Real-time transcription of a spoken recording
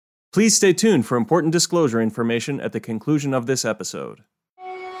Please stay tuned for important disclosure information at the conclusion of this episode.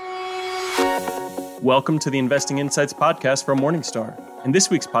 Welcome to the Investing Insights podcast from Morningstar. In this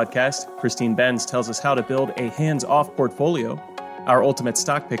week's podcast, Christine Benz tells us how to build a hands-off portfolio. Our ultimate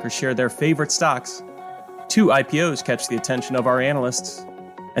stock pickers share their favorite stocks. 2 IPOs catch the attention of our analysts.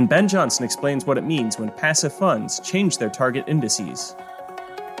 And Ben Johnson explains what it means when passive funds change their target indices.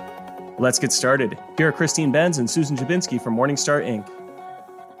 Let's get started. Here are Christine Benz and Susan Jabinski from Morningstar, Inc.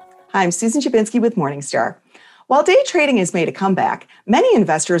 Hi, I'm Susan Jabinski with Morningstar. While day trading has made a comeback, many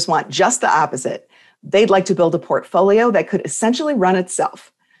investors want just the opposite. They'd like to build a portfolio that could essentially run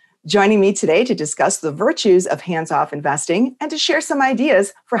itself. Joining me today to discuss the virtues of hands-off investing and to share some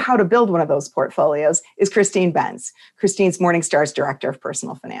ideas for how to build one of those portfolios is Christine Benz. Christine's Morningstar's Director of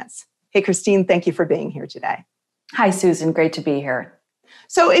Personal Finance. Hey, Christine, thank you for being here today. Hi, Susan. Great to be here.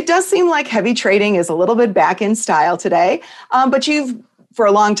 So it does seem like heavy trading is a little bit back in style today, but you've for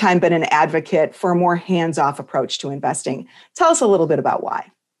a long time been an advocate for a more hands-off approach to investing. Tell us a little bit about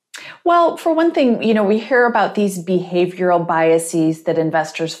why. Well, for one thing, we hear about these behavioral biases that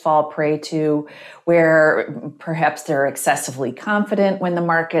investors fall prey to, where perhaps they're excessively confident when the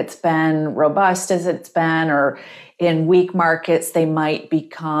market's been robust as it's been, or in weak markets, they might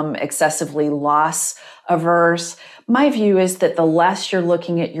become excessively loss averse. My view is that the less you're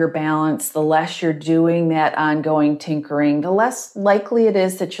looking at your balance, the less you're doing that ongoing tinkering, the less likely it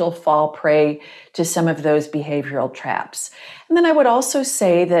is that you'll fall prey to some of those behavioral traps. And then I would also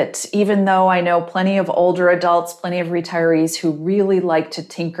say that even though I know plenty of older adults, plenty of retirees who really like to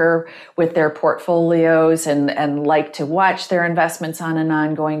tinker with their portfolios and like to watch their investments on an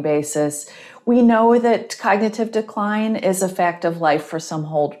ongoing basis, we know that cognitive decline is a fact of life for some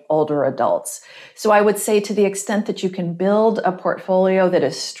older adults. So I would say to the extent that you can build a portfolio that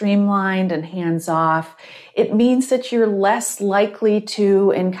is streamlined and hands-off, it means that you're less likely to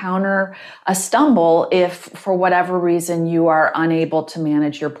encounter a stumble if, for whatever reason, you are unable to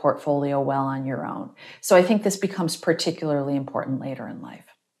manage your portfolio well on your own. So I think this becomes particularly important later in life.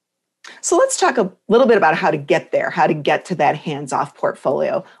 So let's talk a little bit about how to get there, how to get to that hands-off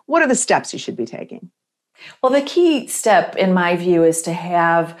portfolio. What are the steps you should be taking? Well, the key step, in my view, is to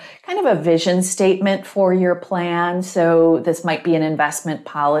have kind of a vision statement for your plan. So this might be an investment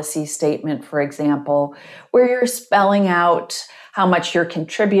policy statement, for example, where you're spelling out how much you're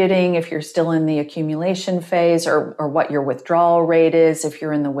contributing if you're still in the accumulation phase, or what your withdrawal rate is if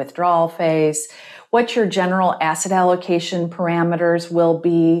you're in the withdrawal phase, what your general asset allocation parameters will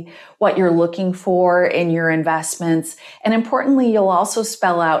be, what you're looking for in your investments. And importantly, you'll also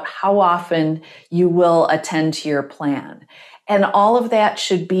spell out how often you will attend to your plan. And all of that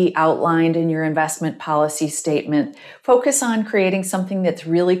should be outlined in your investment policy statement. Focus on creating something that's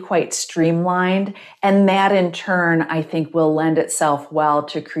really quite streamlined. And that in turn, I think, will lend itself well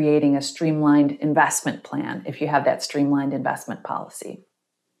to creating a streamlined investment plan if you have that streamlined investment policy.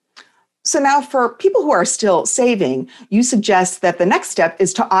 So now for people who are still saving, you suggest that the next step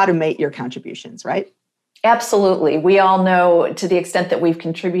is to automate your contributions, right? Absolutely. We all know, to the extent that we've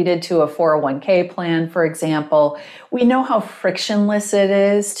contributed to a 401k plan, for example, we know how frictionless it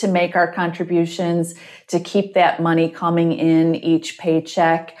is to make our contributions, to keep that money coming in each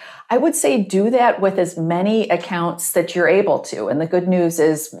paycheck. I would say do that with as many accounts that you're able to. And the good news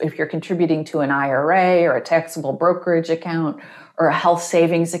is if you're contributing to an IRA or a taxable brokerage account or a health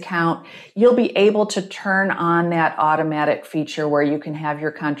savings account, you'll be able to turn on that automatic feature where you can have your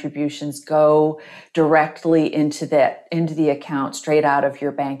contributions go directly into the account, straight out of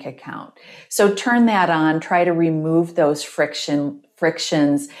your bank account. So turn that on, try to remove those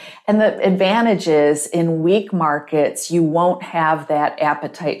frictions. And the advantage is in weak markets, you won't have that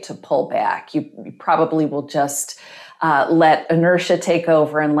appetite to pull back. You probably will just let inertia take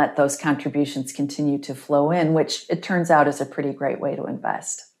over and let those contributions continue to flow in, which it turns out is a pretty great way to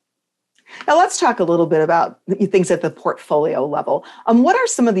invest. Now let's talk a little bit about things at the portfolio level. What are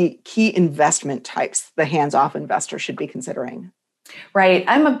some of the key investment types the hands-off investor should be considering? Right.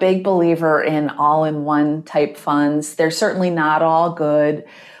 I'm a big believer in all-in-one type funds. They're certainly not all good,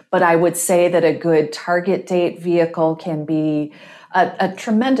 but I would say that a good target date vehicle can be a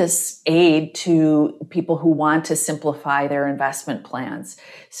tremendous aid to people who want to simplify their investment plans.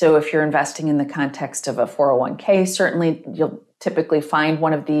 So if you're investing in the context of a 401k, certainly you'll typically find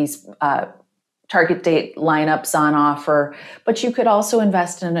one of these target date lineups on offer, but you could also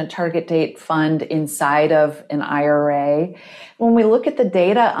invest in a target date fund inside of an IRA. When we look at the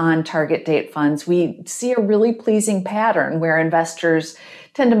data on target date funds, we see a really pleasing pattern where investors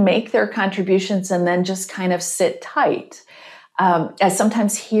tend to make their contributions and then just kind of sit tight. I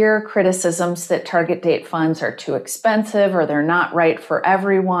sometimes hear criticisms that target date funds are too expensive or they're not right for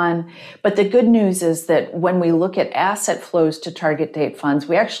everyone. But the good news is that when we look at asset flows to target date funds,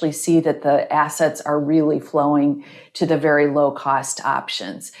 we actually see that the assets are really flowing to the very low cost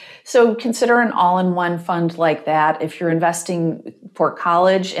options. So consider an all-in-one fund like that. If you're investing for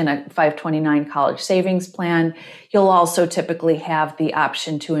college in a 529 college savings plan, you'll also typically have the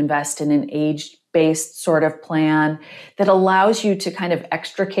option to invest in an age-based sort of plan that allows you to kind of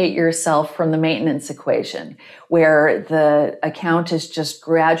extricate yourself from the maintenance equation, where the account is just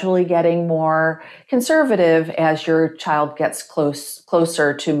gradually getting more conservative as your child gets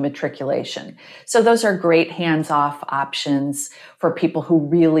closer to matriculation. So those are great hands-off options for people who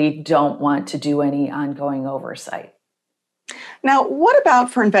really don't want to do any ongoing oversight. Now, what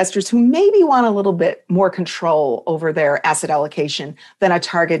about for investors who maybe want a little bit more control over their asset allocation than a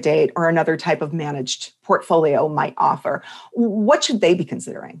target date or another type of managed portfolio might offer? What should they be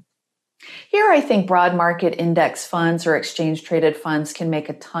considering? Here, I think broad market index funds or exchange traded funds can make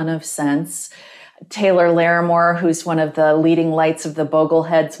a ton of sense. Taylor Larimore, who's one of the leading lights of the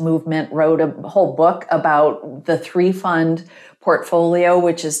Bogleheads movement, wrote a whole book about the 3-fund portfolio,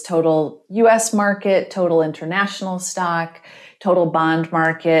 which is total US market, total international stock, total bond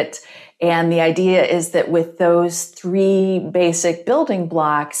market. And the idea is that with those 3 basic building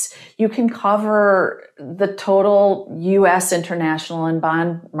blocks, you can cover the total US, international, and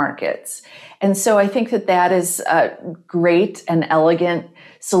bond markets. And so I think that that is a great and elegant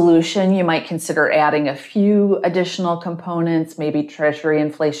solution. You might consider adding a few additional components, maybe Treasury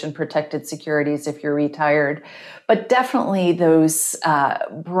inflation protected securities if you're retired. But definitely those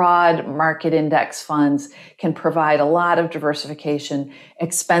broad market index funds can provide a lot of diversification.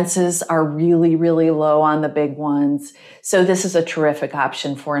 Expenses are really, really low on the big ones. So this is a terrific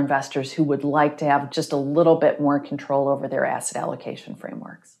option for investors who would like to have just a little bit more control over their asset allocation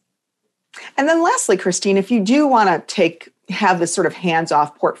frameworks. And then lastly, Christine, if you do want to have this sort of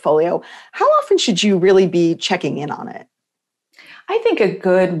hands-off portfolio, how often should you really be checking in on it? I think a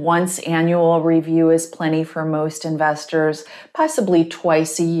good once annual review is plenty for most investors, possibly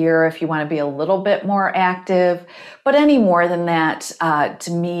twice a year if you want to be a little bit more active. But any more than that,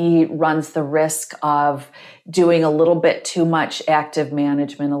 to me, runs the risk of doing a little bit too much active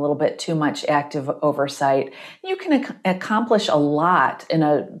management, a little bit too much active oversight. You can accomplish a lot in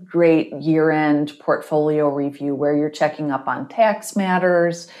a great year-end portfolio review where you're checking up on tax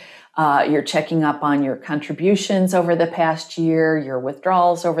matters, you're checking up on your contributions over the past year, your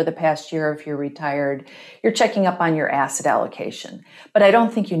withdrawals over the past year if you're retired. You're checking up on your asset allocation. But I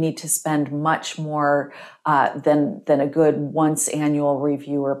don't think you need to spend much more than a good once annual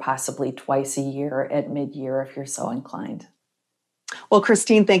review or possibly twice a year at mid-year if you're so inclined. Well,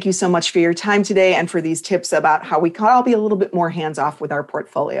 Christine, thank you so much for your time today and for these tips about how we can all be a little bit more hands-off with our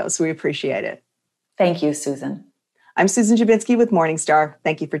portfolios. We appreciate it. Thank you, Susan. I'm Susan Jabinski with Morningstar.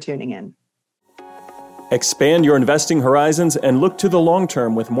 Thank you for tuning in. Expand your investing horizons and look to the long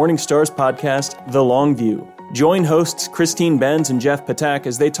term with Morningstar's podcast, The Long View. Join hosts Christine Benz and Jeff Patak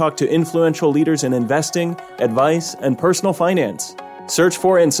as they talk to influential leaders in investing, advice, and personal finance. Search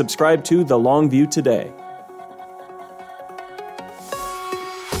for and subscribe to The Long View today.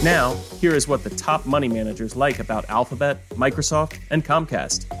 Now, here is what the top money managers like about Alphabet, Microsoft, and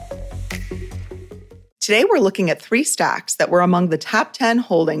Comcast. Today, we're looking at 3 stocks that were among the top 10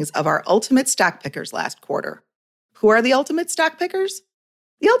 holdings of our Ultimate Stock Pickers last quarter. Who are the Ultimate Stock Pickers?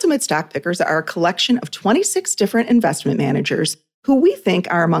 The Ultimate Stock Pickers are a collection of 26 different investment managers who we think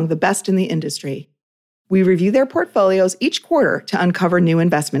are among the best in the industry. We review their portfolios each quarter to uncover new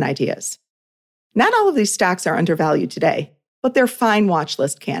investment ideas. Not all of these stocks are undervalued today, but they're fine watch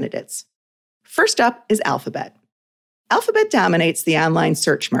list candidates. First up is Alphabet. Alphabet dominates the online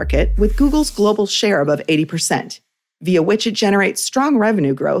search market with Google's global share above 80%, via which it generates strong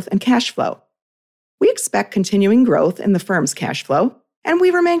revenue growth and cash flow. We expect continuing growth in the firm's cash flow, and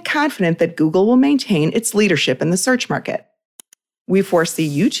we remain confident that Google will maintain its leadership in the search market. We foresee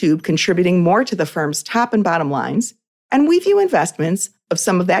YouTube contributing more to the firm's top and bottom lines, and we view investments of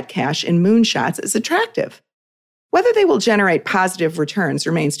some of that cash in moonshots as attractive. Whether they will generate positive returns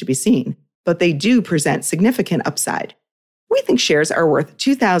remains to be seen, but they do present significant upside. We think shares are worth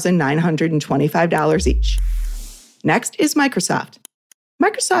 $2,925 each. Next is Microsoft.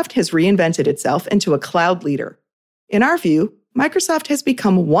 Microsoft has reinvented itself into a cloud leader. In our view, Microsoft has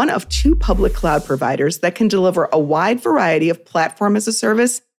become one of 2 public cloud providers that can deliver a wide variety of platform as a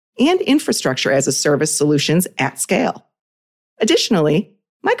service and infrastructure as a service solutions at scale. Additionally,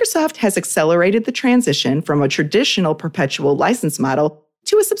 Microsoft has accelerated the transition from a traditional perpetual license model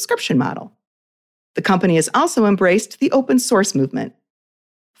to a subscription model. The company has also embraced the open source movement.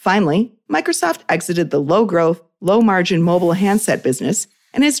 Finally, Microsoft exited the low-growth, low-margin mobile handset business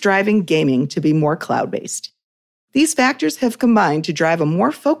and is driving gaming to be more cloud-based. These factors have combined to drive a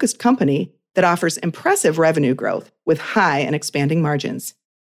more focused company that offers impressive revenue growth with high and expanding margins.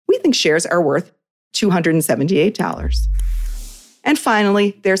 We think shares are worth $278. And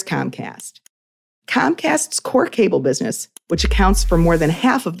finally, there's Comcast. Comcast's core cable business, which accounts for more than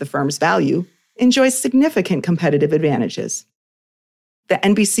half of the firm's value, enjoys significant competitive advantages. The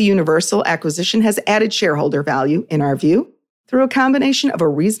NBC Universal acquisition has added shareholder value, in our view, through a combination of a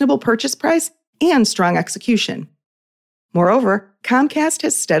reasonable purchase price and strong execution. Moreover, Comcast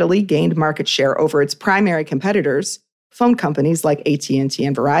has steadily gained market share over its primary competitors, phone companies like AT&T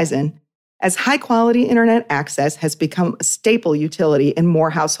and Verizon, as high-quality internet access has become a staple utility in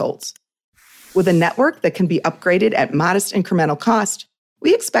more households. With a network that can be upgraded at modest incremental cost,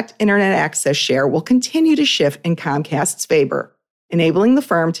 we expect internet access share will continue to shift in Comcast's favor, enabling the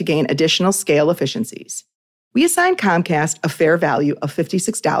firm to gain additional scale efficiencies. We assign Comcast a fair value of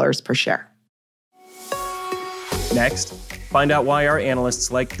 $56 per share. Next, find out why our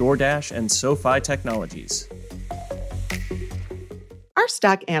analysts like DoorDash and SoFi Technologies. Our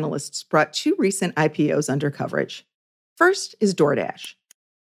stock analysts brought two recent IPOs under coverage. First is DoorDash.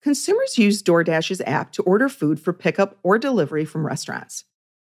 Consumers use DoorDash's app to order food for pickup or delivery from restaurants.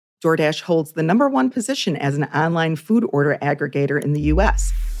 DoorDash holds the #1 position as an online food order aggregator in the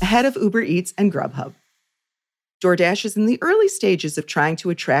US, ahead of Uber Eats and Grubhub. DoorDash is in the early stages of trying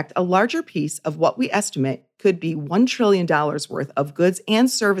to attract a larger piece of what we estimate could be $1 trillion worth of goods and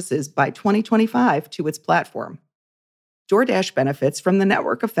services by 2025 to its platform. DoorDash benefits from the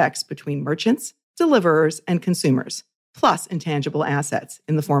network effects between merchants, deliverers, and consumers, plus intangible assets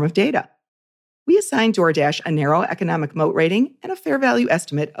in the form of data. We assign DoorDash a narrow economic moat rating and a fair value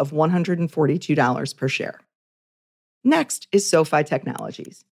estimate of $142 per share. Next is SoFi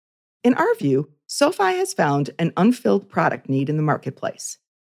Technologies. In our view, SoFi has found an unfilled product need in the marketplace.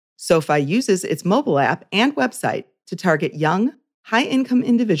 SoFi uses its mobile app and website to target young, high-income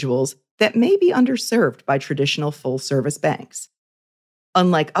individuals that may be underserved by traditional full-service banks.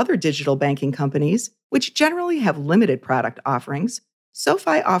 Unlike other digital banking companies, which generally have limited product offerings,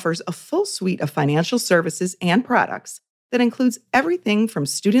 SoFi offers a full suite of financial services and products that includes everything from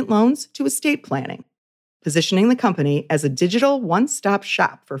student loans to estate planning, positioning the company as a digital one-stop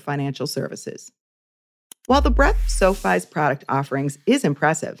shop for financial services. While the breadth of SoFi's product offerings is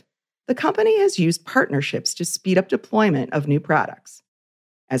impressive, the company has used partnerships to speed up deployment of new products.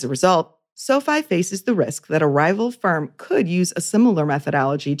 As a result, SoFi faces the risk that a rival firm could use a similar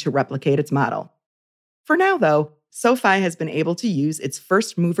methodology to replicate its model. For now, though, SoFi has been able to use its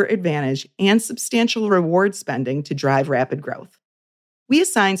first-mover advantage and substantial reward spending to drive rapid growth. We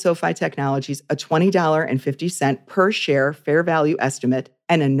assign SoFi Technologies a $20.50 per share fair value estimate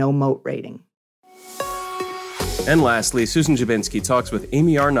and a no-moat rating. And lastly, Susan Dziubinski talks with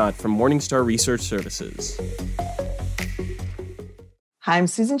Amy Arnott from Morningstar Research Services. Hi, I'm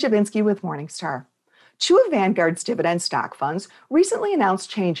Susan Dziubinski with Morningstar. Two of Vanguard's dividend stock funds recently announced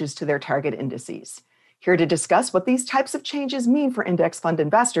changes to their target indices. Here to discuss what these types of changes mean for index fund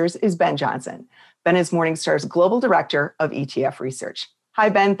investors is Ben Johnson. Ben is Morningstar's Global Director of ETF Research. Hi,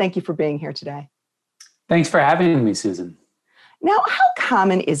 Ben. Thank you for being here today. Thanks for having me, Susan. Now, how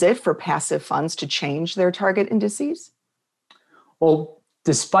common is it for passive funds to change their target indices? Well,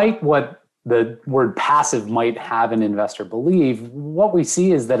 despite what the word passive might have an investor believe, what we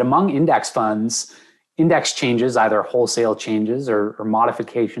see is that among index funds, index changes, either wholesale changes or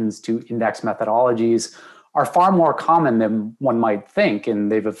modifications to index methodologies, are far more common than one might think,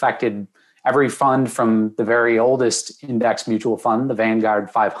 and they've affected every fund from the very oldest index mutual fund, the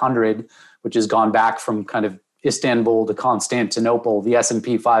Vanguard 500, which has gone back from kind of Istanbul to Constantinople, the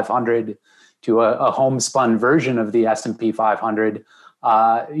S&P 500 to a homespun version of the S&P 500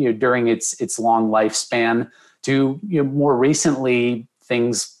 during its long lifespan, to more recently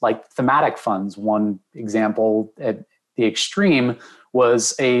things like thematic funds. One example at the extreme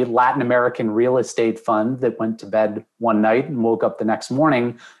was a Latin American real estate fund that went to bed one night and woke up the next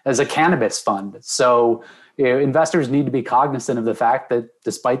morning as a cannabis fund. So investors need to be cognizant of the fact that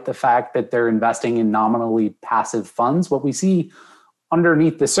despite the fact that they're investing in nominally passive funds, what we see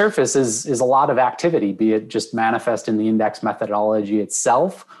underneath the surface is a lot of activity, be it just manifest in the index methodology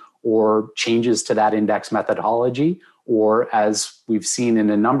itself or changes to that index methodology, or as we've seen in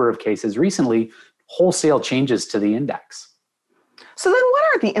a number of cases recently, wholesale changes to the index. So then what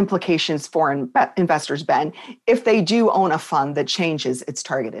are the implications for investors, Ben, if they do own a fund that changes its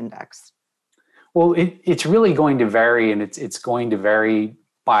target index? Well, it's really going to vary, and it's going to vary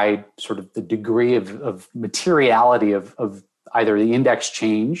by sort of the degree of materiality of either the index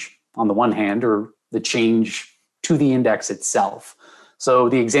change on the one hand or the change to the index itself. So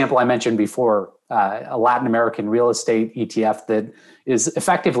the example I mentioned before, a Latin American real estate ETF that is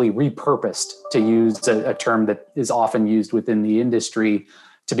effectively repurposed, to use a term that is often used within the industry,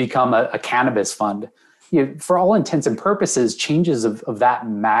 to become a cannabis fund. For all intents and purposes, changes of that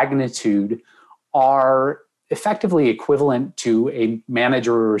magnitude are effectively equivalent to a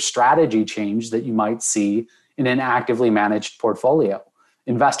manager or strategy change that you might see in an actively managed portfolio.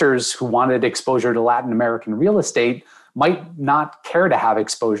 Investors who wanted exposure to Latin American real estate might not care to have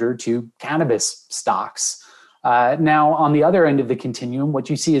exposure to cannabis stocks. Now, on the other end of the continuum, what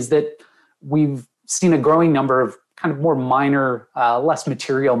you see is that we've seen a growing number of kind of more minor, less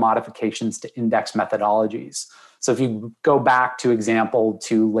material modifications to index methodologies. So if you go back to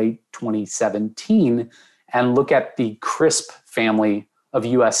late 2017 and look at the CRSP family of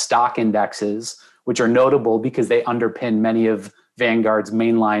US stock indexes, which are notable because they underpin many of Vanguard's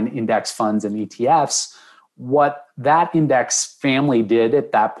mainline index funds and ETFs, what that index family did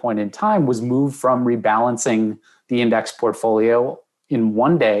at that point in time was move from rebalancing the index portfolio in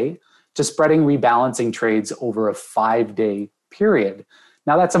one day to spreading rebalancing trades over a 5-day period.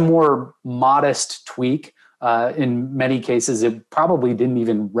 Now, that's a more modest tweak. In many cases, it probably didn't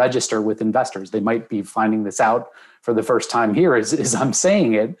even register with investors. They might be finding this out for the first time here as I'm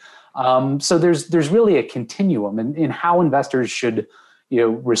saying it. So there's really a continuum in how investors should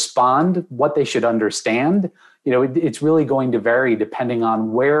respond, what they should understand. It's really going to vary depending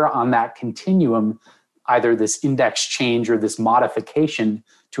on where on that continuum either this index change or this modification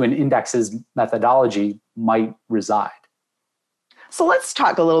to an index's methodology might reside. So let's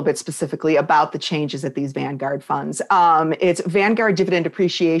talk a little bit specifically about the changes at these Vanguard funds. It's Vanguard Dividend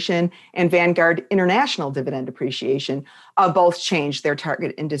Appreciation and Vanguard International Dividend Appreciation both changed their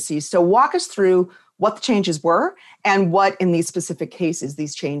target indices. So walk us through what the changes were and what in these specific cases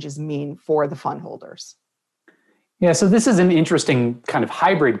these changes mean for the fund holders. Yeah, so this is an interesting kind of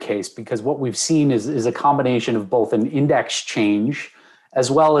hybrid case because what we've seen is a combination of both an index change as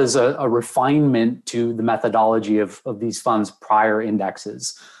well as a refinement to the methodology of these funds' prior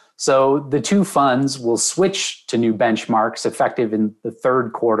indexes. So the two funds will switch to new benchmarks effective in the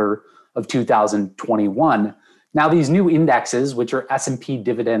third quarter of 2021. Now, these new indexes, which are S&P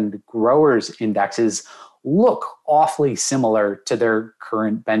Dividend Growers Indexes, look awfully similar to their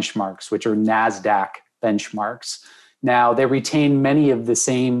current benchmarks, which are NASDAQ benchmarks. Now, they retain many of the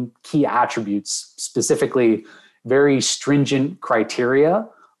same key attributes, specifically very stringent criteria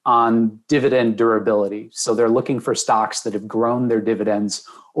on dividend durability. So they're looking for stocks that have grown their dividends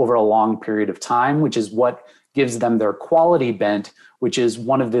over a long period of time, which is what gives them their quality bent, which is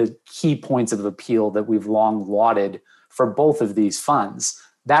one of the key points of appeal that we've long lauded for both of these funds.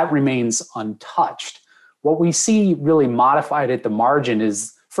 That remains untouched. What we see really modified at the margin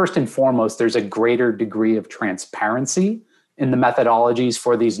is, first and foremost, there's a greater degree of transparency in the methodologies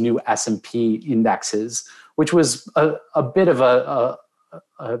for these new S&P indexes, which was a bit of a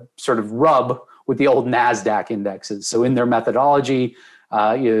sort of rub with the old NASDAQ indexes. So in their methodology,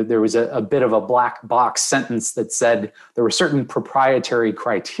 there was a bit of a black box sentence that said there were certain proprietary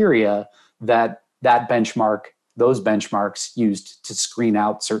criteria that those benchmarks used to screen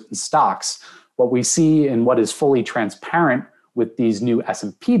out certain stocks. What we see and what is fully transparent with these new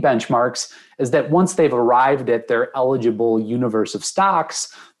S&P benchmarks is that once they've arrived at their eligible universe of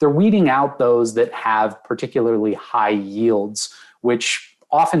stocks, they're weeding out those that have particularly high yields, which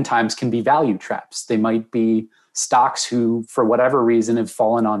oftentimes can be value traps. They might be stocks who, for whatever reason, have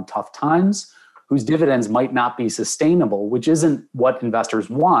fallen on tough times, whose dividends might not be sustainable, which isn't what investors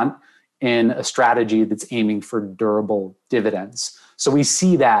want in a strategy that's aiming for durable dividends. So we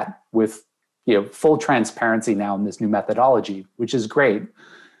see that with full transparency now in this new methodology, which is great.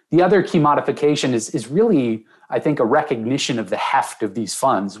 The other key modification is really, I think, a recognition of the heft of these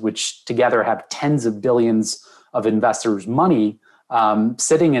funds, which together have tens of billions of investors' money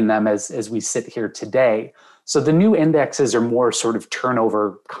sitting in them as we sit here today. So the new indexes are more sort of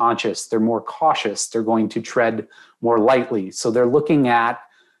turnover conscious. They're more cautious. They're going to tread more lightly. So they're looking at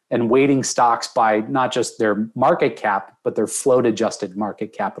and weighting stocks by not just their market cap, but their float adjusted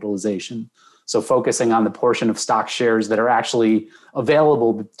market capitalization. So focusing on the portion of stock shares that are actually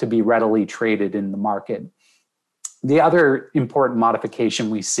available to be readily traded in the market. The other important modification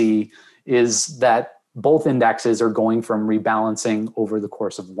we see is that both indexes are going from rebalancing over the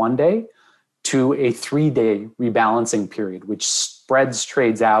course of one day to a 3-day rebalancing period, which spreads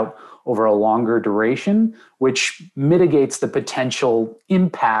trades out over a longer duration, which mitigates the potential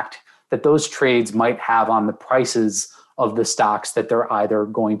impact that those trades might have on the prices of the stocks that they're either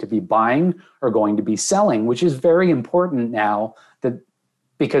going to be buying or going to be selling, which is very important now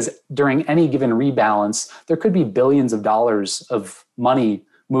because during any given rebalance, there could be billions of dollars of money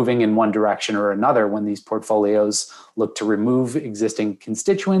moving in one direction or another when these portfolios look to remove existing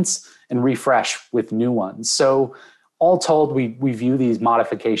constituents and refresh with new ones. So all told, we view these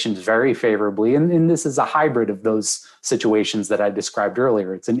modifications very favorably. And this is a hybrid of those situations that I described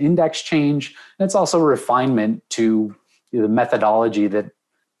earlier. It's an index change, and it's also a refinement to the methodology that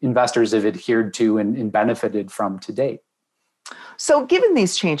investors have adhered to and benefited from to date. So given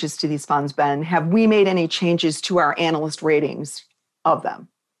these changes to these funds, Ben, have we made any changes to our analyst ratings of them?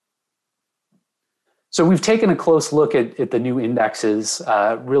 So we've taken a close look at the new indexes,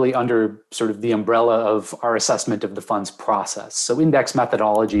 really under sort of the umbrella of our assessment of the fund's process. So index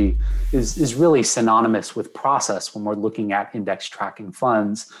methodology is really synonymous with process when we're looking at index tracking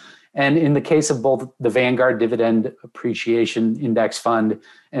funds. And in the case of both the Vanguard Dividend Appreciation Index Fund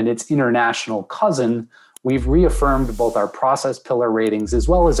and its international cousin, we've reaffirmed both our process pillar ratings as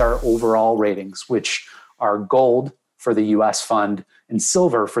well as our overall ratings, which are gold for the US fund and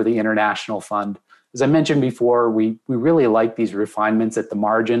silver for the international fund. As I mentioned before, we really like these refinements at the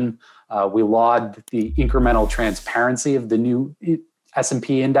margin. We laud the incremental transparency of the new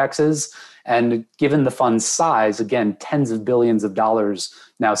S&P indexes. And given the fund's size, again, tens of billions of dollars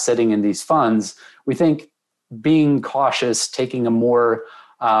now sitting in these funds, we think being cautious, taking a more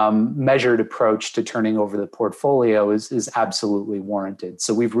measured approach to turning over the portfolio is absolutely warranted.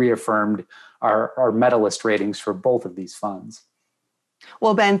 So we've reaffirmed our medalist ratings for both of these funds.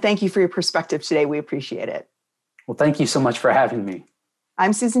 Well, Ben, thank you for your perspective today. We appreciate it. Well, thank you so much for having me.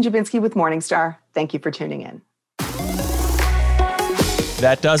 I'm Susan Jabinski with Morningstar. Thank you for tuning in.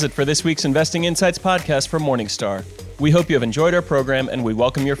 That does it for this week's Investing Insights podcast from Morningstar. We hope you have enjoyed our program and we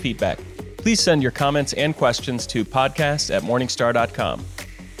welcome your feedback. Please send your comments and questions to podcast@morningstar.com.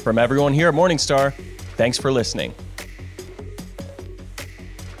 From everyone here at Morningstar, thanks for listening.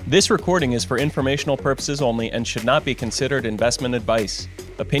 This recording is for informational purposes only and should not be considered investment advice.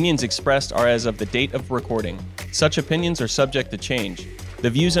 Opinions expressed are as of the date of recording. Such opinions are subject to change. The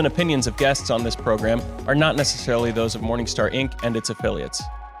views and opinions of guests on this program are not necessarily those of Morningstar Inc. and its affiliates.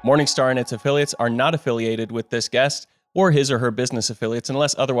 Morningstar and its affiliates are not affiliated with this guest or his or her business affiliates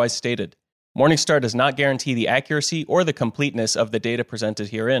unless otherwise stated. Morningstar does not guarantee the accuracy or the completeness of the data presented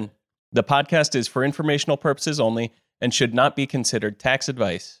herein. The podcast is for informational purposes only and should not be considered tax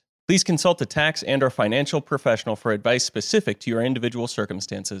advice. Please consult a tax and/or financial professional for advice specific to your individual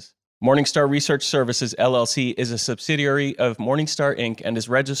circumstances. Morningstar Research Services, LLC is a subsidiary of Morningstar Inc. and is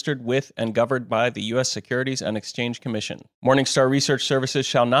registered with and governed by the U.S. Securities and Exchange Commission. Morningstar Research Services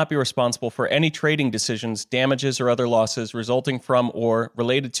shall not be responsible for any trading decisions, damages, or other losses resulting from or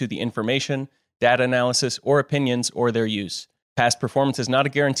related to the information, data analysis, or opinions or their use. Past performance is not a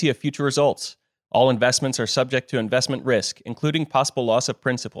guarantee of future results. All investments are subject to investment risk, including possible loss of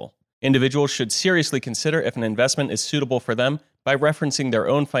principal. Individuals should seriously consider if an investment is suitable for them by referencing their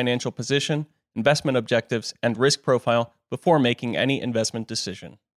own financial position, investment objectives, and risk profile before making any investment decision.